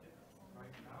interpreting it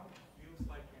right now. It feels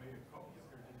like you made a copy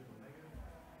of your digital negative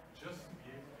just to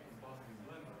be able to composite in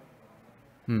Blender.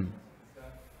 Is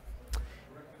that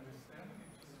correct understanding?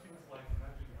 It just feels like,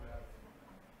 imagine you have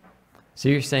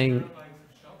So you're saying, terabytes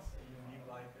of shots and you need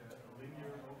like a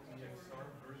linear OpenEXR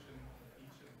version of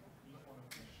each one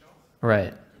of these shots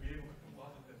right? to be able to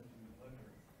composite them in Blender.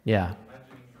 Yeah.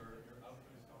 Imagining your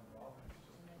output is not raw, but it's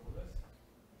just ProRes,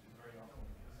 which is very often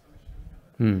the solution.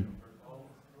 Convert all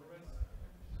of ProRes,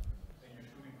 and you're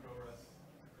shooting ProRes to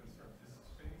conserve this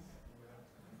space. You have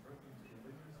to convert them to a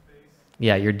linear space.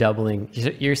 Yeah, you're doubling.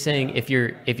 You're saying if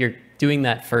you're doing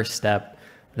that first step,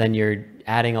 then you're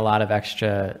adding a lot of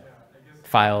extra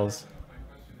files. My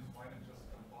question is, why not just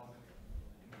composite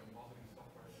in compositing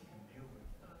software that you can deal with,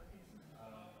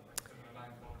 like 7 or 9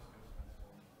 color space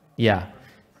transform? Yeah,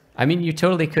 I mean, you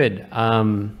totally could.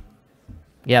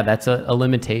 Yeah, that's a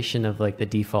limitation of like the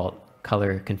default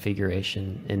color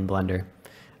configuration in Blender.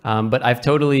 But I've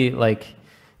totally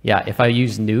yeah, if I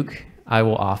use Nuke, I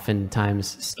will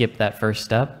oftentimes skip that first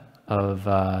step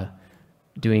of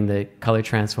doing the color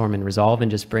transform in Resolve and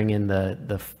just bring in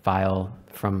the file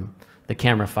from the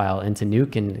camera file into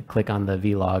Nuke and click on the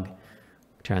vlog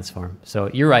transform. So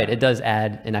you're right, it does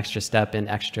add an extra step and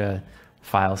extra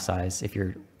file size. If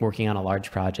you're working on a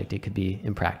large project, it could be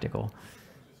impractical.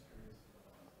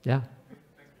 Yeah,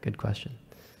 good question.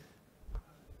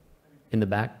 In the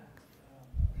back?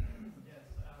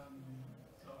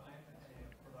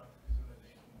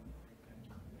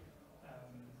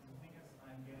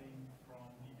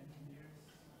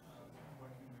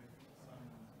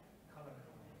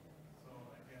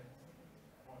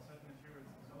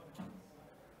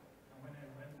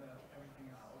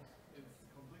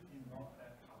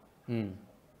 Hmm.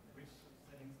 Which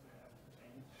settings do I have to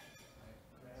change? Like,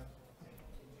 do I have to take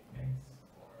AGX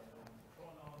or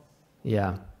Chronos?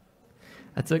 Yeah,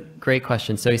 that's a great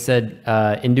question. So he said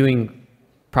in doing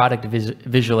product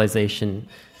visualization,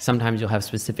 sometimes you'll have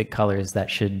specific colors that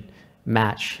should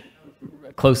match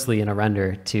closely in a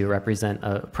render to represent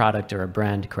a product or a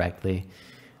brand correctly.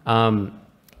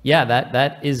 Yeah,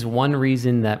 that is one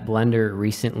reason that Blender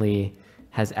recently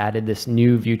has added this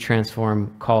new view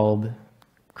transform called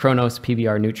Chronos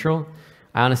PBR Neutral.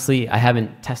 I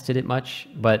haven't tested it much,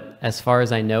 but as far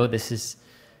as I know, this is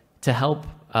to help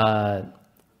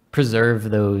preserve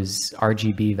those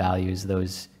RGB values,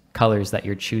 those colors that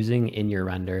you're choosing in your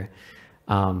render,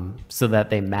 so that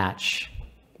they match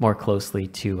more closely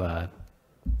to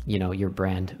your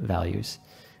brand values.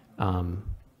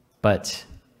 But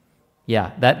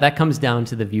yeah, that comes down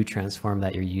to the view transform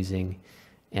that you're using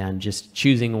and just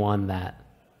choosing one that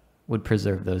would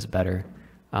preserve those better.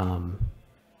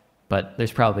 But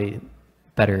there's probably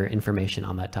better information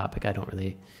on that topic.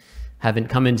 Haven't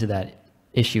come into that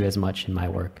issue as much in my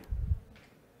work.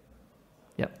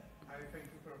 Yep. Hi,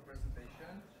 thank you for your presentation.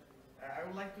 I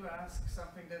would like to ask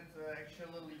something that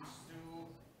actually leads to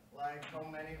like how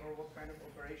many or what kind of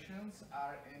operations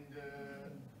are in the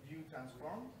view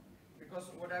transform. Because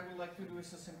what I would like to do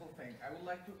is a simple thing. I would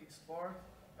like to export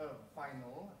a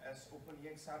final as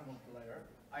OpenEXR multilayer.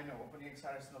 I know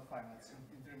OpenEXR is not final, it's an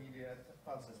intermediate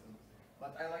file system.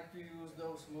 But I like to use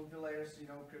those multilayers,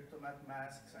 cryptomat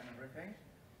masks and everything.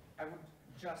 I would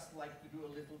just like to do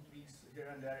a little tweaks here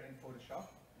and there in Photoshop.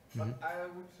 But I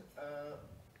would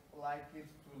like it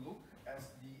to look as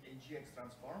the AGX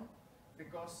transform,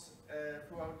 because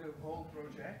throughout the whole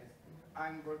project,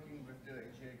 I'm working with the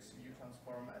AGX view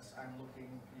transform as I'm looking,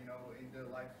 in the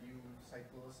live view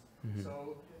cycles.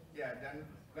 So yeah, then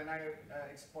when I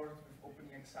export with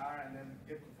OpenEXR and then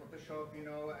get to Photoshop,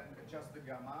 and adjust the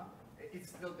gamma, it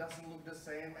still doesn't look the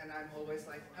same, and I'm always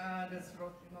like, that's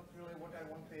not really what I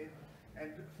wanted.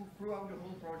 And throughout the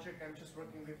whole project, I'm just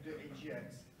working with the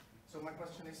AGX. So my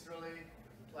question is really,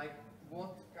 like,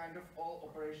 what kind of all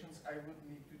operations I would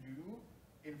need to do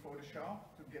in Photoshop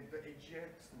to get the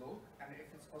AGX look, and if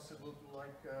it's possible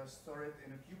to store it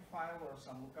in a cube file or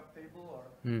some lookup table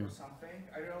or something.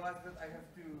 I realized that I have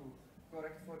to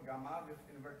correct for gamma with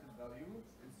inverted value.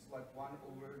 It's like 1/2.2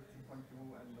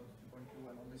 and not 2.2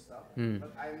 and all this stuff.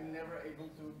 But I'm never able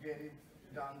to get it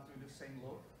done to the same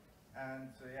look. And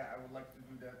yeah, I would like to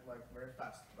do that very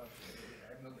fast, but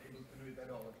I'm not able to do it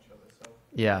at all actually. So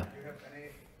yeah. Do you have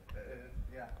any,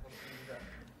 what can you do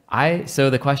that? So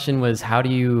the question was, how do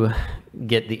you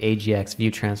get the AGX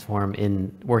view transform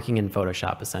working in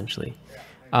Photoshop, essentially?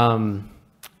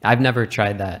 I've never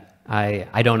tried that.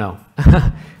 I don't know.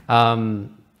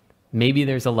 Maybe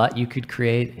there's a lot you could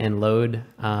create and load.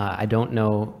 I don't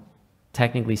know,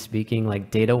 technically speaking,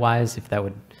 data-wise, if that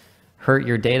would hurt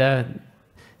your data.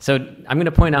 So I'm going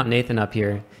to point out Nathan up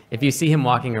here. If you see him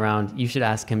walking around, you should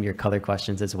ask him your color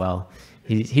questions as well.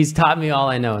 He's taught me all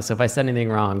I know, so if I said anything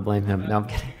wrong, blame him. No, I'm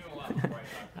kidding.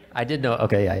 I did know.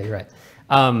 Okay, yeah, you're right.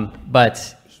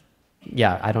 But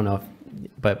yeah, I don't know,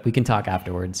 but we can talk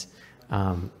afterwards.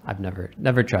 I've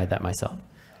never tried that myself.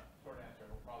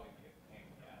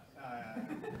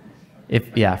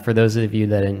 For those of you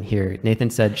that didn't hear, Nathan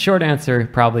said short answer,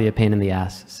 probably a pain in the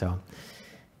ass. So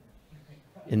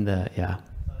Do you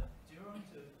run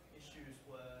into issues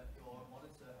where your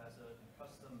monitor has a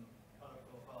custom color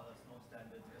profile that's not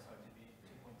standard sRGB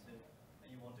 2.2,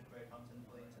 and you want to create content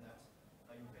for the internet?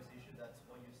 You face the issue that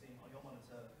what you're seeing on your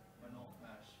monitor might not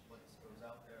match what goes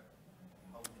out there.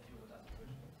 How would you deal with that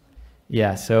situation?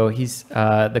 Yeah, so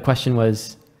the question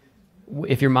was,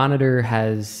 if your monitor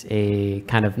has a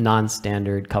kind of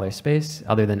non-standard color space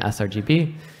other than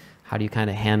sRGB, how do you kind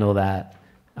of handle that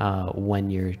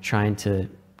when you're trying to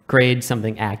grade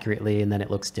something accurately and then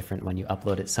it looks different when you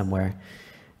upload it somewhere?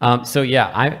 So yeah,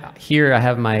 I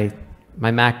have my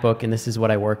MacBook, and this is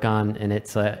what I work on, and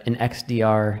it's an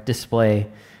XDR display,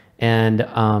 and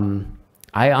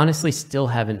I honestly still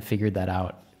haven't figured that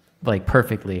out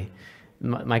perfectly.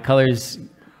 My colors,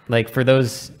 for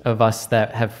those of us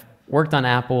that have worked on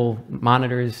Apple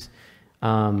monitors,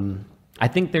 I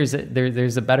think there's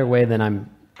a better way than I'm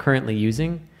currently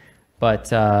using,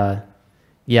 but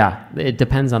yeah, it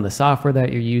depends on the software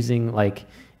that you're using.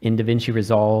 In DaVinci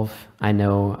Resolve, I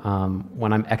know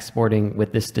when I'm exporting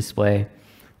with this display,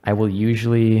 I will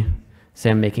usually say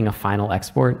I'm making a final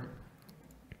export.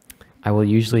 I will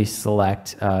usually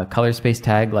select color space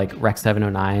tag like Rec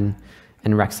 709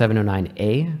 and Rec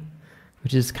 709A,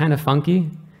 which is kind of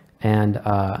funky. And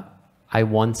I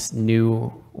once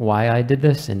knew why I did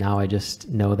this, and now I just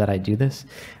know that I do this.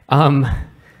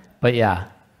 But yeah,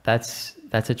 that's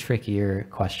a trickier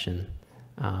question.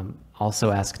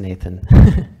 Also ask Nathan.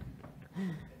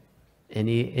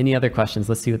 Any other questions?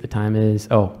 Let's see what the time is.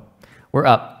 Oh, we're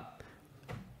up.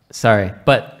 Sorry,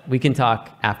 but we can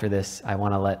talk after this. I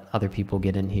want to let other people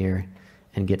get in here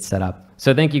and get set up.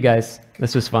 So thank you guys.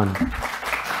 This was fun.